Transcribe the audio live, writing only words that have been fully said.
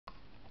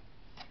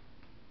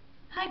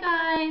Hi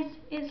guys,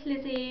 it's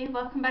Lizzie.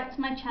 Welcome back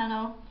to my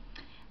channel.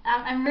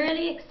 I'm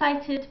really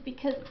excited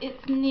because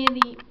it's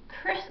nearly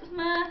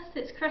Christmas.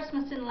 It's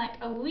Christmas in like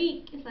a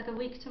week. It's like a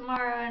week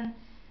tomorrow and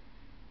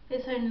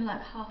it's only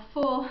like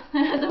 4:30.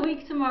 It's a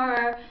week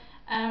tomorrow.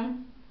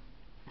 I'm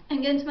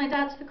going to my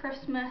dad's for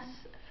Christmas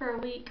for a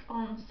week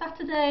on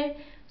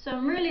Saturday. So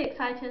I'm really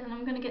excited and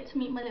I'm going to get to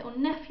meet my little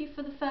nephew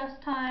for the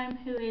first time,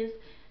 who is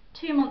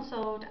 2 months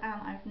old, and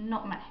I've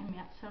not met him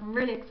yet. So I'm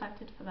really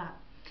excited for that.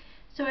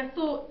 So I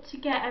thought, to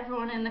get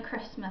everyone in the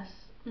Christmas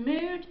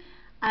mood,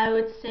 I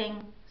would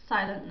sing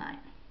Silent Night.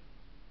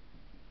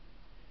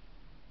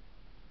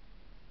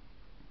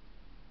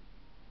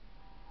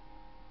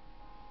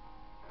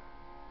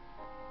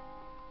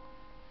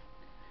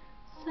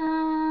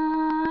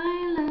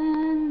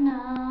 Silent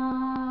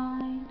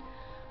night,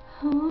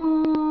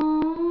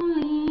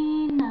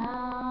 holy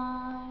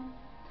night,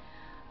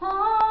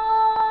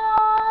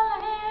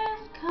 all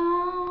is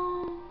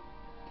calm,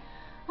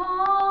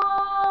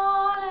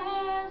 all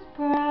is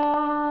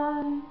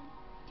bright,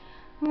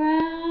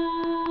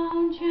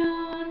 round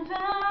yon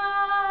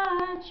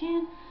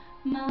virgin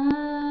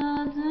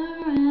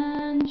mother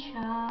and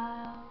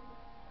child,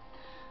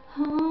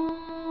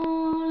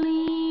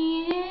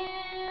 holy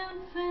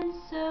infant,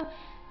 so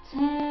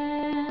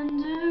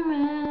tender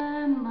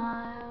and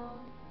mild,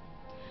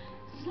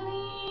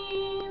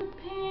 sleep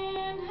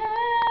in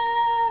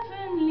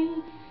heavenly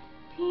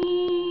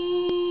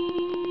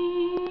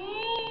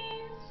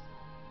peace,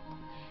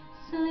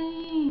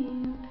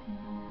 sleep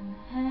in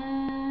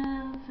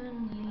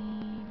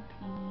heavenly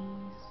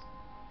peace.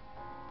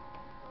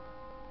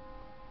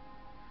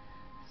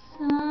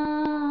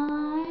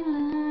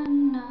 Silent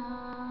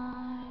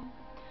night,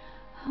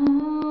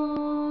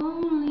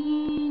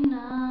 holy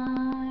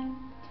night,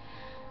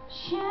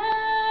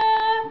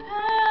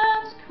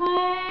 shepherds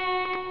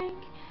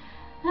quake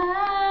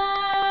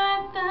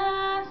at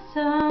the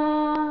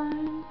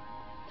sign,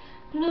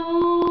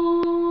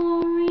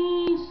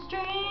 glory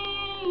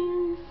stream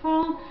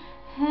from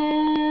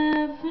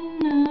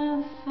heaven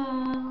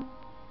afar,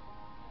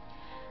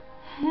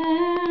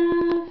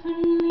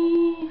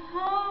 heavenly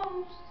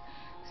hosts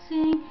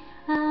sing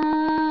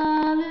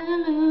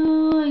Alleluia.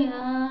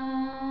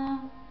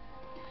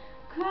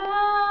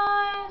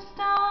 Christ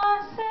our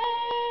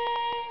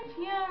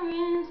Savior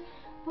is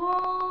born.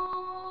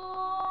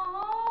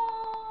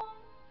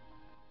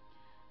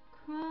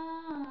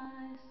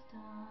 Christ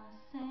our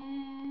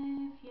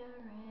Savior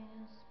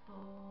is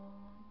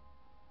born.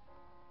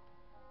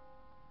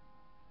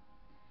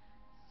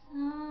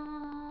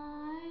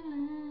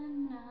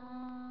 Silent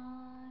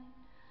night,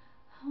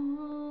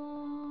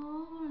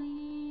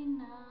 holy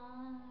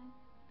night,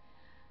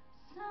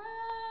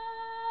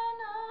 Son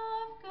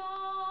of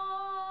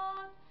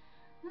God,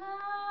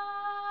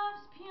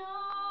 love's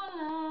pure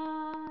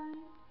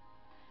light,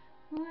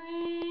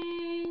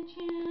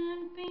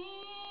 radiant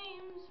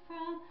beams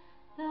from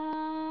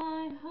thy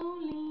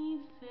holy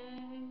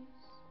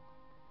face,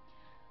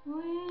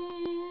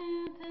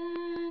 with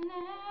an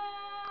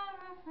air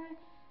of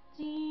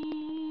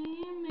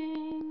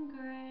redeeming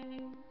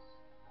grace.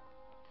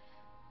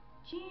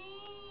 Jesus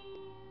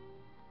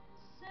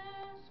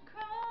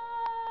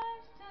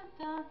Christ at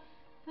thy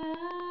birth,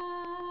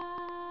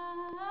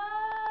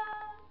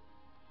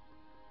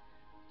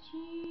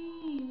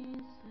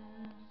 Jesus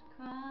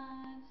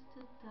Christ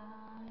at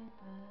thy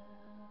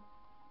birth.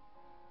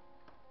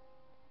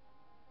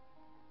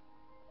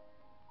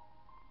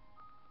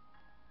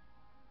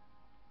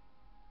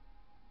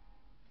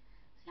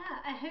 So yeah,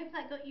 I hope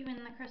that got you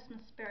in the Christmas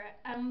spirit.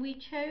 We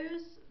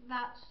chose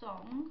that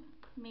song,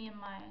 me and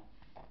my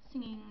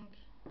singing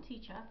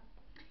teacher,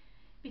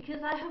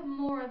 because I have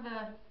more of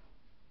a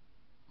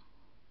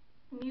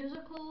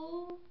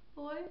musical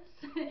voice.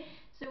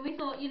 So we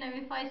thought,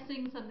 if I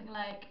sing something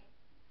like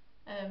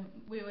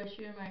We Wish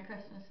You a Merry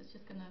Christmas, it's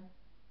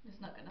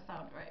not gonna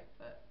sound right,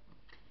 but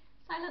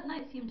Silent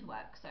Night seemed to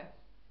work. So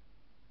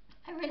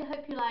I really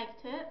hope you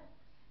liked it.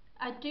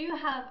 I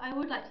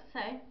would like to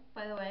say,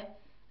 by the way,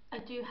 I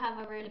do have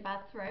a really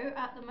bad throat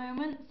at the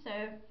moment,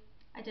 so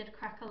I did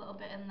crack a little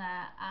bit in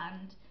there,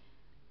 and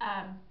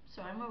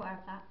so I'm aware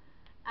of that,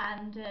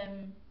 and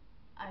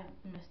I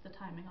missed the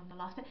timing on the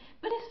last bit,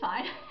 but it's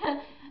fine.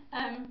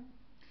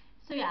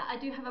 So yeah, I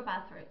do have a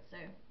bad throat, so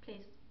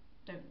please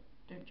don't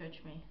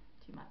judge me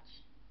too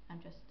much. I'm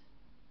just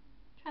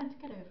trying to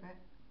get over it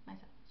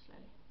myself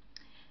slowly.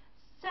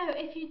 So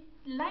if you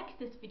like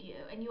this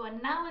video and you are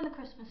now in the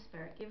Christmas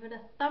spirit, give it a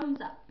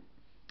thumbs up,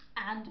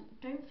 and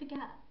don't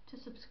forget to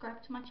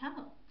subscribe to my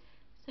channel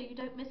so you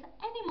don't miss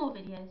any more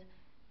videos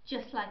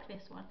just like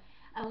this one.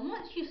 And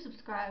once you've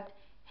subscribed,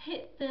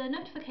 hit the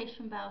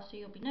notification bell so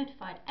you'll be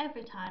notified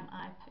every time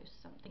I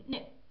post something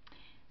new.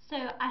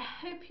 So I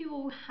hope you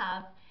all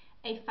have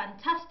a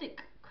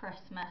fantastic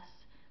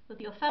Christmas with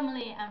your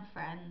family and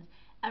friends,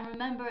 and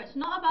remember, it's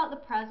not about the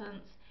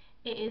presents,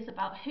 it is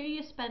about who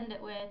you spend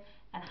it with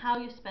and how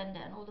you spend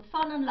it and all the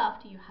fun and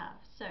laughter you have.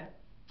 So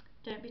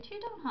don't be too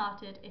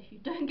downhearted if you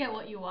don't get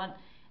what you want,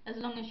 as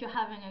long as you're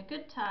having a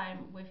good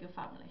time with your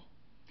family.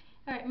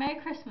 Alright, Merry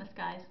Christmas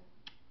guys.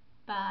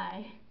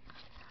 Bye.